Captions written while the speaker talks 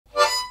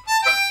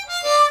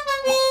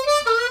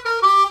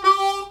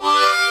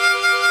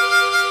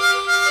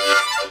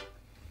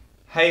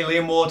Hey,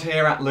 Liam Ward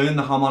here at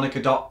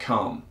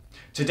LearnTheHarmonica.com.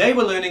 Today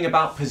we're learning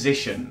about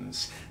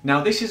positions.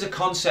 Now this is a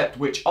concept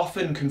which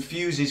often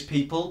confuses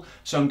people,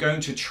 so I'm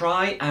going to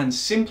try and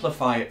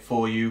simplify it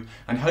for you,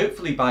 and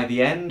hopefully by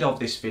the end of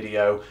this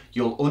video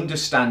you'll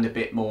understand a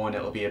bit more and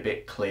it'll be a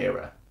bit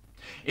clearer.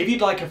 If you'd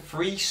like a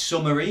free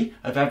summary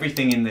of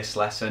everything in this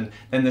lesson,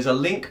 then there's a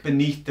link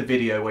beneath the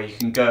video where you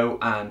can go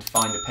and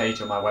find a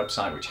page on my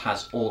website which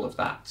has all of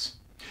that.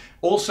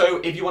 Also,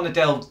 if you want to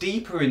delve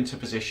deeper into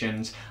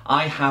positions,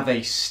 I have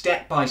a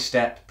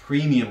step-by-step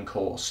premium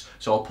course,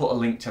 so I'll put a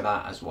link to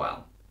that as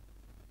well.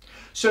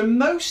 So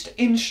most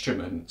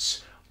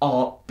instruments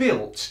are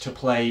built to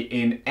play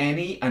in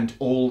any and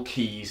all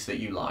keys that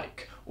you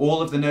like.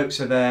 All of the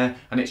notes are there,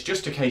 and it's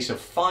just a case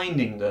of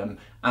finding them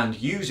and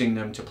using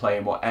them to play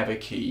in whatever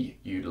key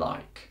you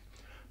like.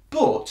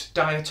 But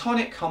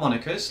diatonic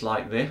harmonicas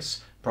like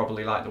this,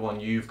 probably like the one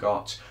you've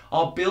got,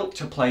 are built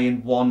to play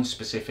in one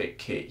specific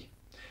key.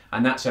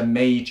 And that's a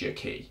major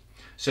key.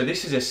 So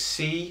this is a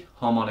C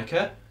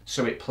harmonica,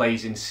 so it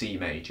plays in C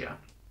major.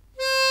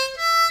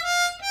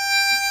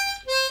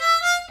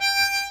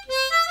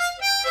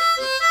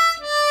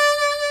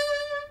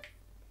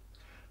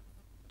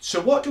 So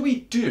what do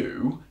we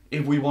do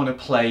if we want to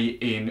play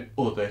in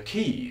other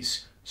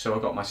keys? So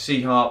I've got my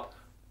C harp,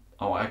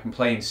 oh, I can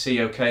play in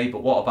C okay,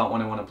 but what about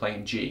when I want to play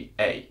in G,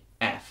 A,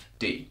 F,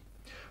 D?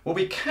 Well,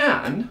 we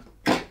can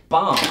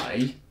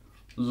buy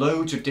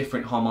loads of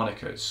different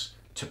harmonicas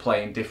to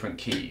play in different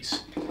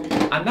keys,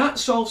 and that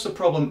solves the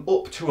problem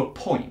up to a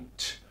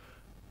point.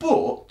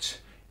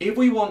 But if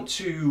we want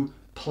to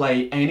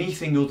play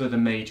anything other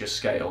than major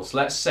scales,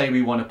 let's say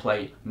we want to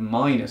play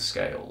minor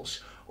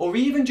scales, or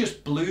even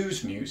just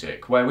blues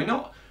music where we're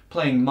not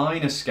playing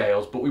minor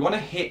scales but we want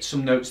to hit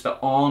some notes that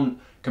aren't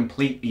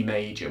completely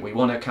major, we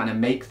want to kind of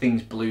make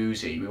things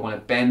bluesy, we want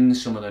to bend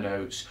some of the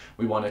notes,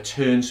 we want to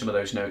turn some of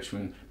those notes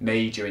from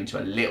major into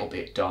a little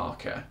bit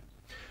darker.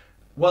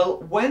 Well,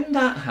 when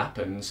that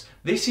happens,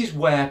 this is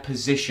where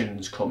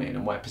positions come in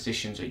and where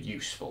positions are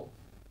useful.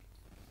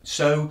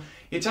 So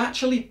it's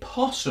actually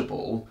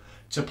possible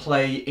to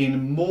play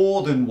in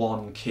more than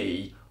one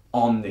key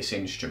on this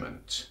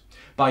instrument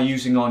by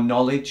using our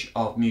knowledge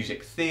of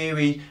music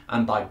theory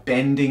and by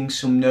bending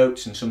some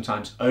notes and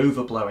sometimes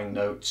overblowing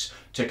notes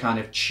to kind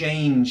of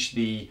change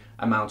the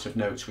amount of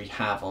notes we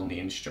have on the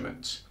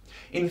instrument.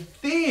 In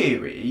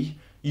theory,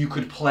 you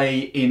could play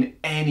in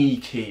any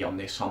key on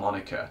this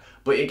harmonica,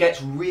 but it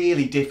gets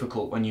really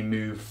difficult when you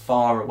move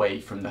far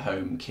away from the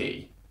home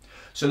key.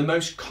 So the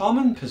most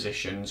common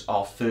positions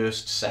are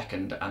first,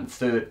 second and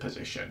third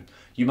position.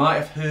 You might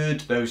have heard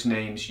those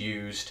names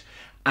used,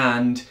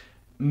 and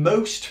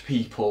most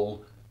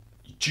people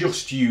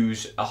just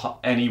use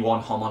any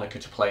one harmonica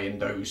to play in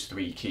those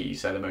three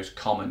keys. They're the most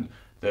common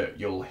that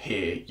you'll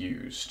hear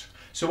used.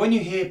 So when you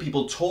hear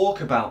people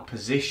talk about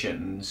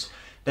positions,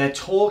 they're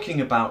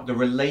talking about the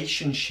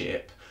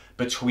relationship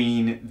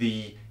between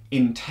the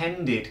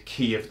intended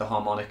key of the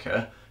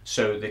harmonica,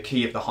 so the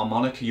key of the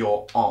harmonica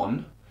you're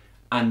on,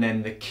 and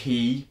then the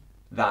key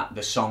that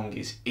the song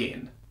is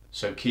in.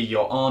 So key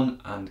you're on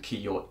and key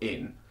you're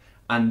in.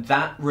 And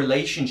that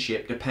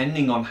relationship,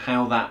 depending on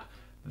how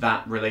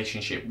that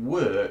relationship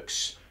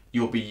works,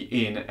 you'll be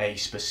in a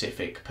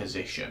specific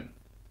position.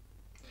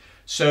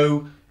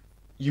 So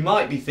you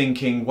might be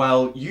thinking,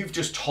 well, you've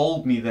just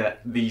told me that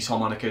these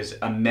harmonicas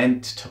are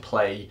meant to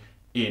play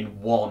in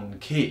one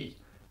key,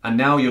 and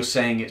now you're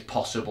saying it's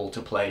possible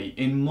to play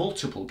in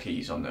multiple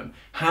keys on them.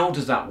 How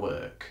does that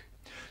work?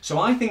 So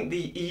I think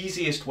the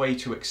easiest way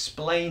to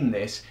explain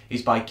this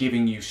is by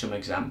giving you some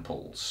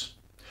examples.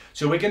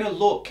 So we're going to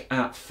look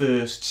at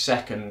first,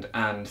 second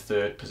and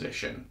third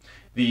position.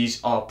 These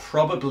are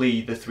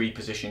probably the three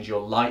positions you're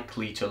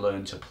likely to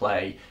learn to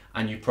play,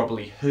 and you've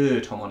probably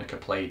heard harmonica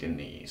played in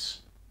these.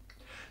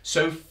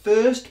 So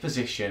first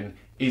position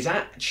is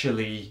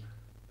actually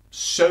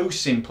so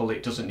simple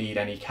it doesn't need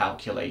any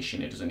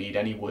calculation, it doesn't need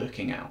any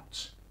working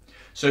out.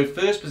 So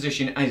first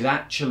position is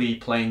actually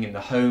playing in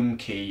the home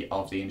key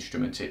of the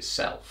instrument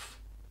itself.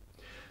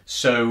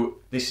 So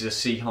this is a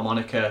C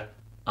harmonica,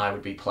 I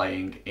would be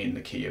playing in the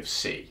key of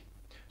C.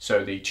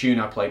 So the tune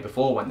I played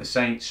before, When the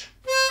Saints,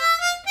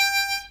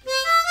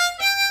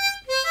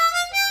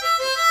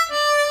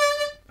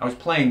 I was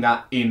playing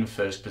that in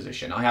first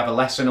position. I have a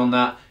lesson on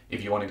that.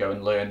 If you want to go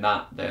and learn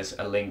that, there's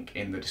a link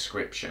in the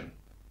description.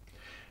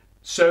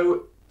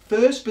 So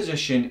first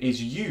position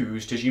is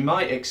used, as you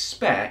might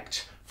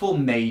expect, for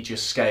major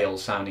scale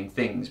sounding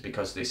things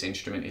because this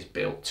instrument is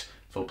built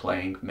for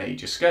playing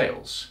major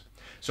scales.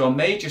 So a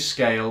major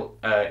scale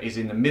is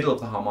in the middle of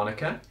the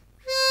harmonica.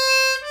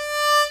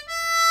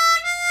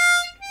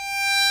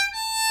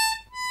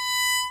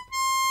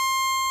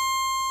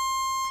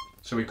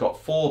 So we've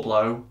got 4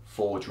 blow,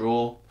 4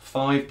 draw,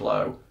 5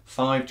 blow,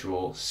 5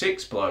 draw,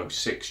 6 blow,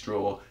 6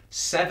 draw,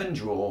 7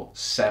 draw,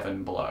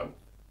 7 blow.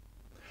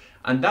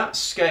 And that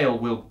scale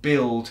will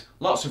build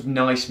lots of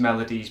nice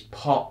melodies,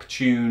 pop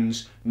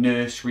tunes,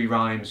 nursery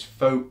rhymes,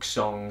 folk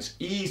songs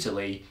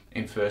easily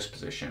in first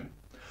position.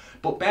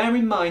 But bear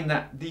in mind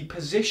that the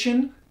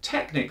position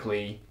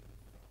technically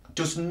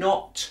does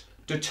not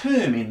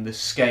determine the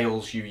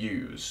scales you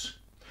use.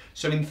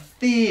 So in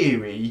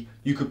theory,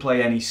 you could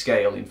play any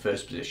scale in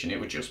first position. It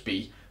would just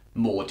be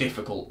more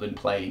difficult than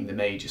playing the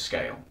major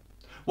scale.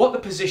 What the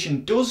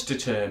position does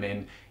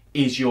determine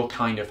is your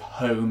kind of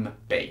home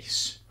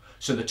base.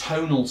 So the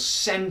tonal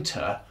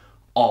center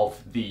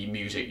of the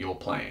music you're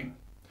playing.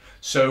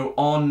 So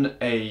on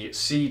a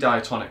C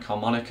diatonic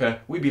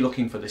harmonica, we'd be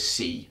looking for the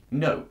C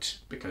note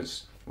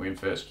because we're in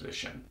first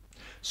position.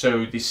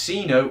 So the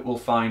C note we'll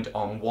find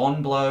on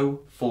 1 blow,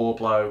 4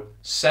 blow,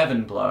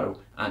 7 blow,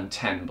 and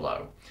 10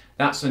 blow.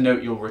 That's the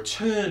note you'll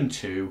return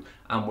to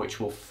and which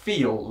will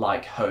feel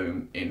like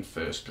home in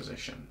first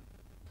position.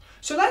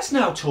 So let's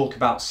now talk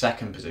about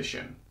second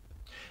position.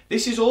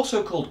 This is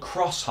also called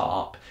cross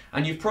harp,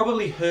 and you've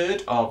probably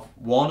heard of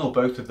one or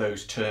both of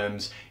those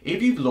terms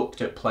if you've looked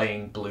at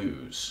playing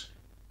blues.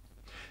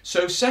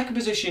 So second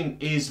position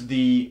is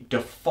the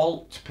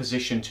default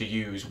position to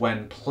use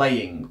when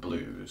playing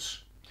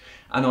blues.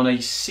 And on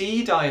a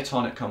C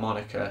diatonic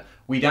harmonica,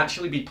 we'd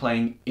actually be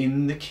playing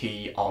in the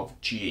key of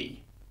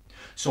G.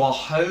 So our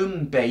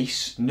home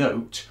bass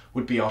note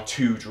would be our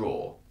 2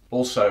 draw,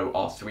 also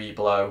our 3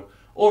 blow,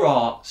 or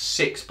our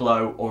 6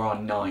 blow, or our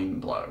 9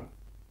 blow.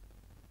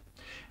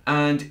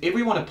 And if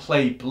we want to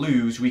play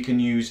blues, we can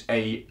use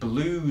a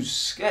blues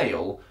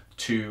scale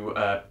to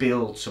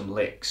build some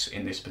licks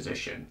in this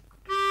position.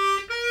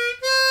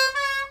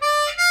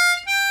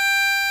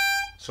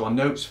 So our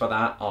notes for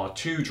that are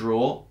 2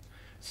 draw,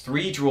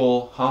 3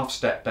 draw, half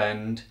step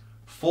bend,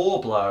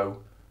 4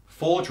 blow,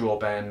 4 draw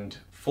bend,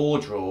 4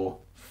 draw,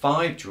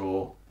 5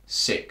 draw,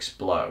 6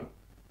 blow.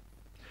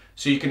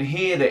 So you can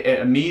hear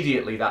that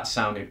immediately that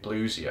sounded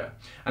bluesier,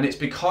 and it's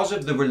because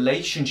of the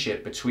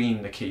relationship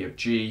between the key of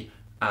G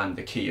and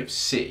the key of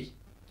C.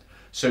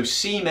 So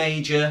C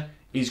major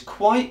is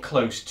quite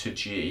close to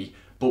G,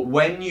 but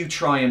when you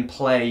try and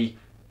play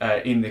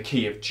in the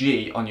key of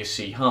G on your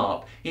C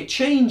harp, it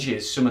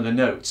changes some of the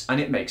notes and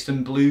it makes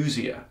them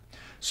bluesier.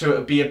 So it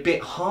would be a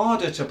bit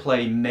harder to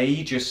play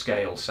major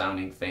scale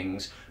sounding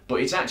things, but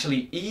it's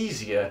actually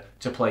easier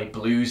to play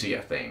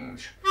bluesier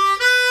things.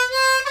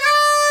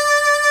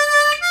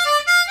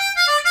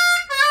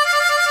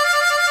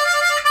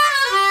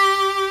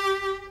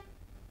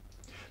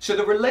 So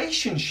the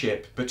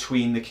relationship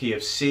between the key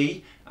of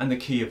C and the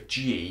key of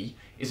G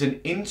is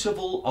an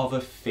interval of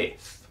a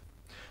fifth.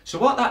 So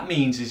what that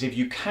means is if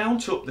you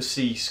count up the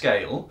C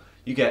scale,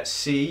 you get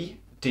C,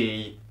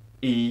 D,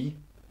 E,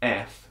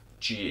 F,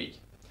 G.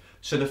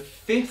 So the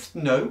fifth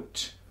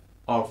note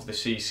of the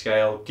C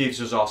scale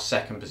gives us our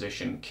second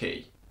position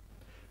key.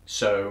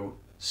 So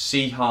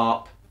C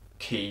harp,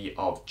 key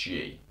of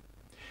G.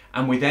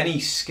 And with any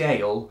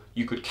scale,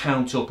 you could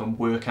count up and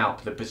work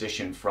out the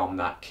position from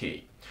that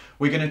key.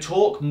 We're going to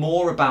talk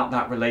more about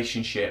that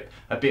relationship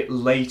a bit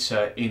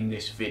later in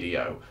this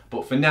video,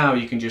 but for now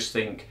you can just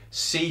think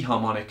C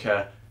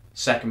harmonica,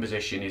 second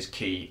position is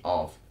key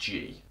of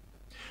G.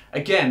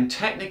 Again,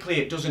 technically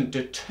it doesn't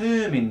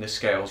determine the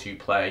scales you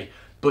play,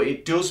 but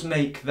it does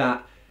make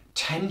that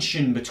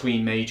tension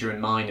between major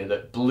and minor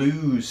that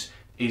blues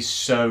is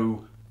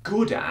so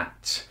good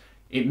at,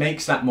 it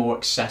makes that more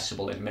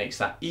accessible, it makes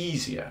that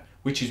easier,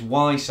 which is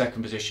why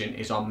second position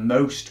is our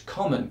most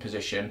common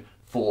position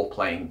for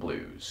playing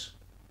blues.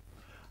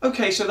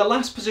 Okay, so the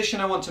last position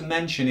I want to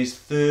mention is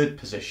third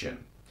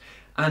position.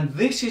 And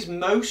this is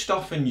most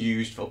often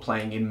used for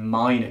playing in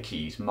minor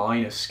keys,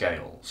 minor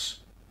scales.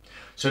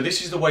 So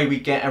this is the way we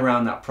get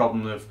around that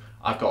problem of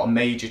I've got a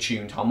major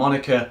tuned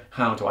harmonica,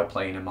 how do I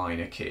play in a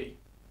minor key?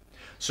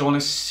 So on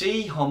a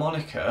C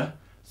harmonica,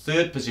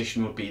 third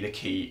position would be the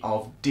key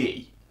of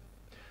D.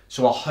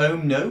 So our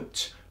home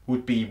note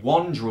would be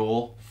 1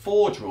 draw,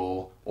 4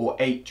 draw, or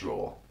 8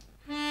 draw.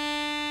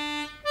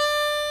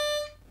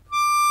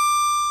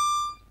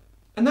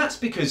 And that's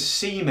because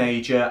C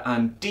major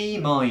and D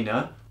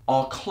minor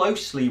are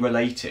closely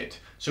related.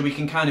 So we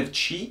can kind of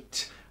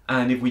cheat,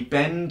 and if we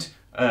bend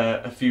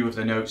a few of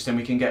the notes, then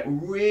we can get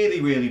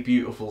really, really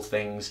beautiful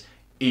things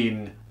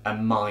in a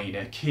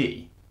minor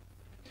key.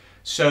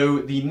 So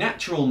the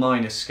natural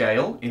minor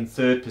scale in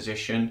third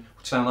position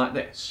would sound like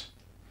this.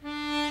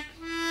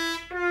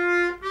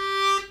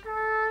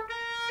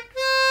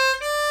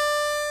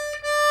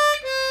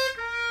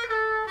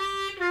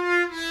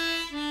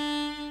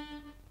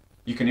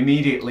 You can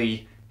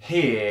immediately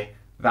hear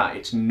that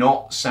it's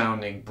not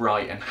sounding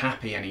bright and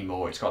happy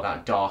anymore, it's got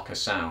that darker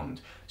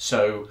sound.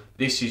 So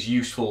this is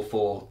useful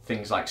for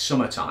things like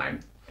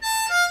summertime.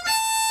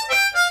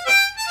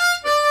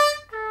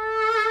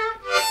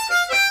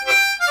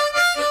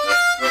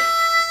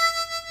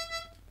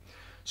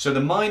 So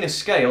the minor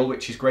scale,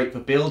 which is great for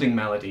building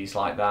melodies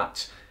like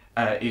that,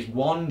 is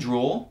 1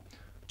 draw,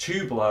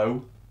 2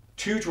 blow,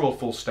 2 draw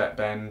full step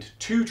bend,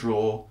 2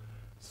 draw,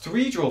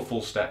 3 draw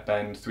full step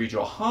bend, 3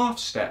 draw half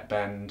step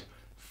bend,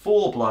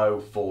 4 blow,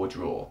 4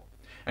 draw.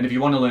 And if you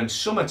want to learn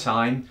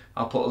summertime,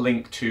 I'll put a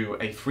link to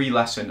a free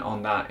lesson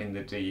on that in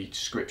the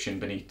description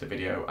beneath the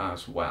video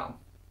as well.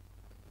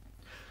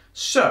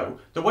 So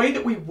the way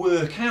that we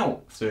work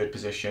out third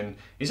position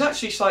is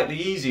actually slightly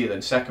easier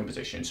than second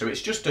position. So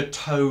it's just a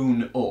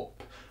tone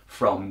up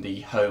from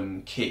the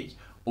home key,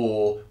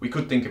 or we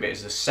could think of it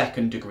as the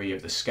second degree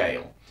of the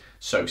scale.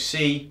 So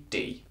C,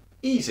 D,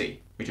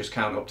 easy. We just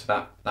count up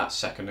to that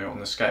second note on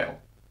the scale.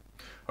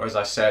 Or as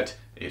I said,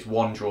 it's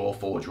 1 draw,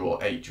 4 draw,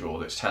 8 draw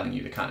that's telling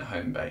you the kind of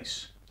home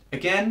bass.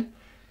 Again,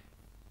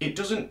 it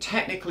doesn't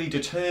technically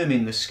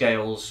determine the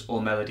scales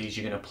or melodies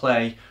you're going to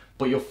play,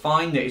 but you'll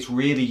find that it's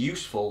really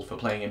useful for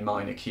playing in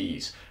minor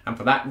keys. And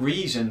for that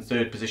reason,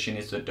 third position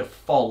is the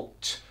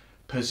default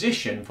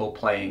position for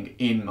playing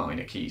in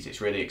minor keys.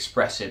 It's really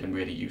expressive and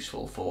really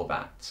useful for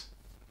that.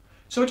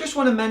 So I just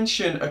want to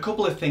mention a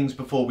couple of things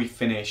before we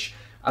finish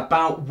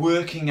about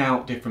working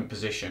out different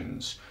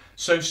positions.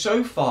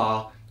 So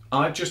far,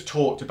 I've just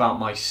talked about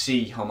my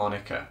C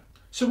harmonica.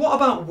 So what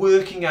about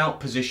working out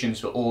positions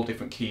for all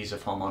different keys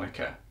of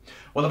harmonica?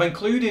 Well, I've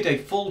included a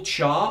full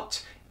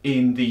chart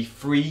in the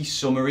free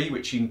summary,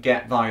 which you can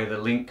get via the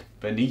link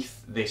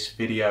beneath this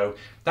video.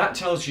 That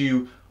tells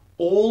you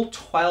all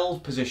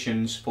 12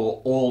 positions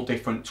for all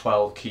different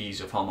 12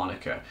 keys of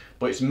harmonica,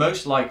 but it's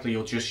most likely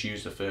you'll just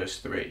use the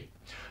first 3.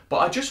 But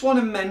I just want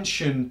to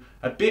mention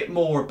a bit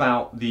more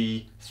about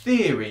the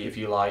theory, if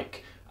you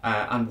like,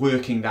 and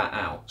working that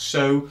out.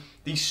 So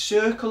the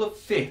circle of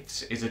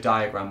fifths is a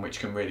diagram which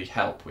can really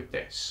help with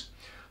this.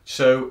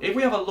 So if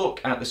we have a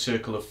look at the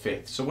circle of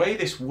fifths, the way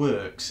this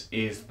works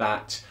is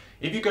that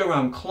if you go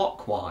around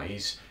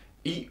clockwise,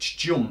 each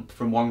jump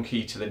from one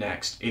key to the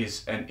next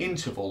is an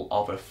interval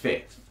of a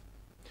fifth.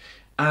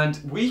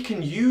 And we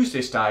can use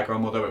this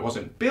diagram, although it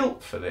wasn't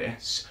built for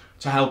this,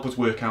 to help us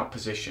work out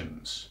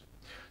positions.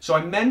 So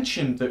I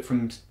mentioned that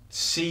from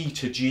C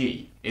to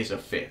G is a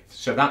fifth,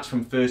 so that's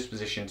from first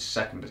position to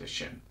second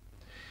position.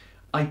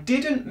 I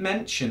didn't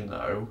mention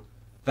though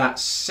that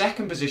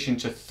second position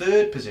to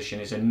third position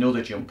is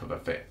another jump of a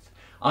fifth.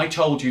 I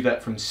told you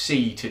that from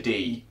C to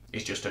D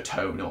is just a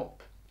tone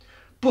up.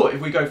 But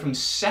if we go from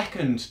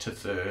second to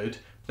third,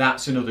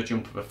 that's another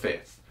jump of a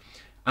fifth.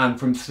 And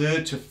from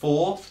third to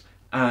fourth,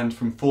 and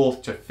from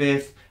fourth to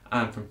fifth,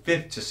 and from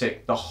fifth to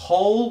sixth, the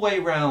whole way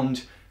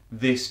round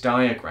this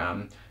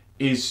diagram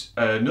is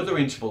another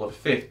interval of a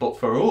fifth, but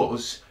for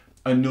us,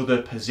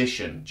 another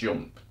position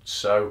jump.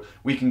 So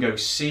we can go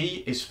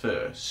C is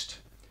first,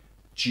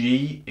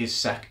 G is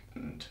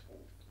second,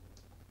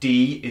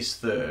 D is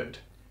third,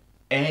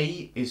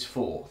 A is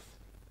fourth,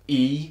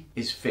 E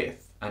is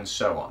fifth, and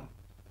so on.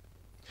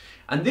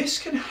 And this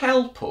can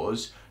help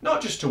us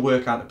not just to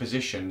work out the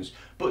positions,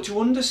 but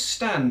to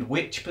understand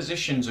which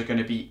positions are going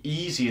to be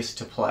easiest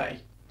to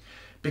play.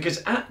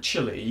 Because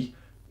actually,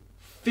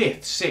 5th,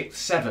 6th,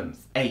 7th,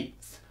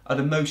 8th are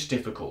the most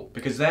difficult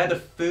because they're the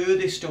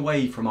furthest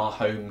away from our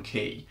home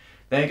key.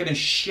 They're going to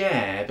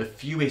share the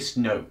fewest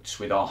notes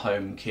with our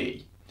home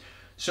key.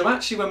 So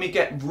actually when we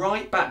get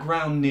right back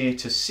round near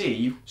to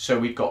C, so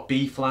we've got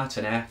B flat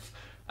and F,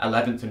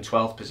 11th and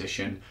 12th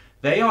position,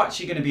 they are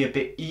actually going to be a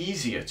bit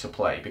easier to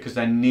play because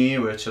they're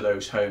nearer to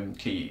those home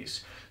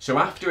keys. So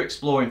after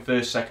exploring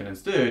first, second and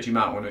third, you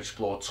might want to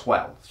explore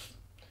 12th.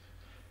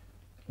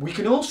 We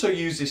can also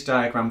use this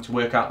diagram to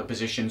work out the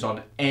positions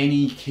on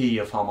any key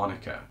of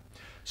harmonica.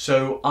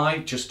 So I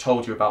just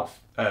told you about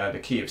the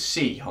key of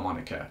C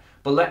harmonica,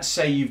 but let's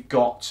say you've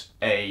got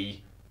an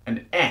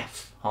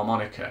F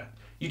harmonica.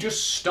 You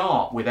just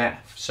start with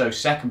F. So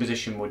second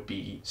position would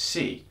be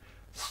C,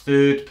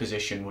 third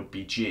position would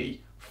be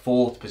G,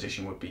 fourth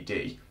position would be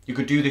D. You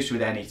could do this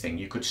with anything.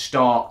 You could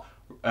start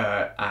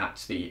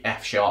at the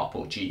F sharp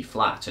or G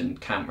flat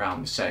and count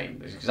round the same.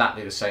 There's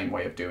exactly the same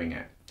way of doing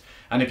it.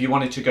 And if you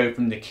wanted to go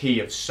from the key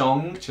of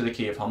song to the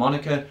key of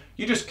harmonica,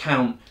 you just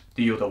count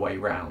the other way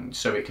round,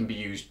 so it can be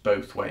used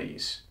both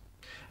ways.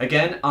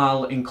 Again,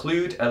 I'll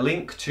include a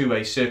link to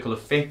a circle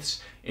of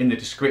fifths in the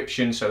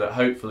description so that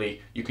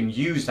hopefully you can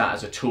use that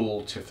as a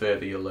tool to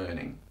further your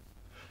learning.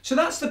 So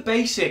that's the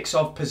basics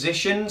of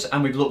positions,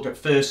 and we've looked at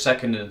first,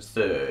 second and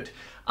third.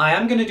 I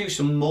am going to do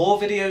some more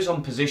videos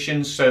on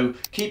positions, so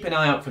keep an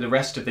eye out for the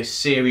rest of this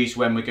series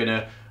when we're going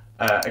to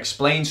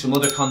explain some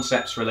other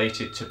concepts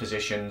related to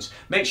positions.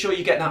 Make sure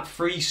you get that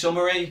free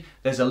summary.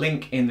 There's a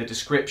link in the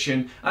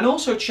description, and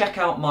also check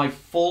out my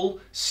full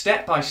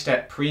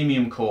step-by-step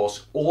premium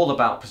course all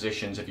about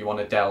positions if you want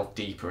to delve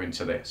deeper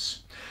into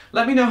this.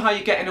 Let me know how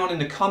you're getting on in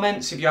the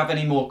comments if you have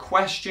any more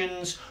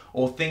questions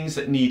or things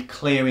that need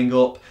clearing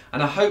up,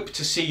 and I hope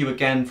to see you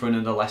again for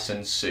another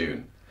lesson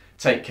soon.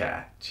 Take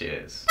care.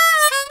 Cheers.